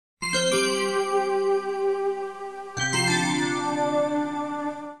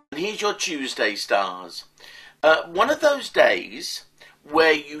here's your Tuesday stars. One of those days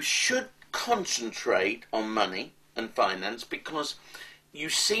where you should concentrate on money and finance, because you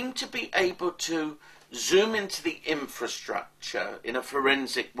seem to be able to zoom into the infrastructure in a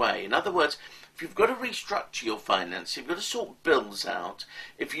forensic way. In other words, if you've got to restructure your finances, you've got to sort bills out,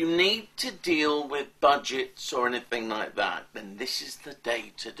 if you need to deal with budgets or anything like that, then this is the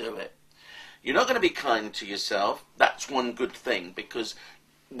day to do it. You're not going to be kind to yourself. That's one good thing, because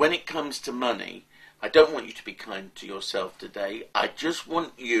when it comes to money, I don't want you to be kind to yourself today. I just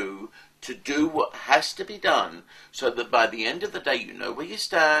want you to do what has to be done so that by the end of the day you know where you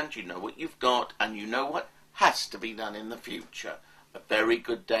stand, you know what you've got, and you know what has to be done in the future. A very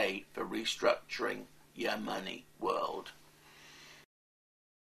good day for restructuring your money world.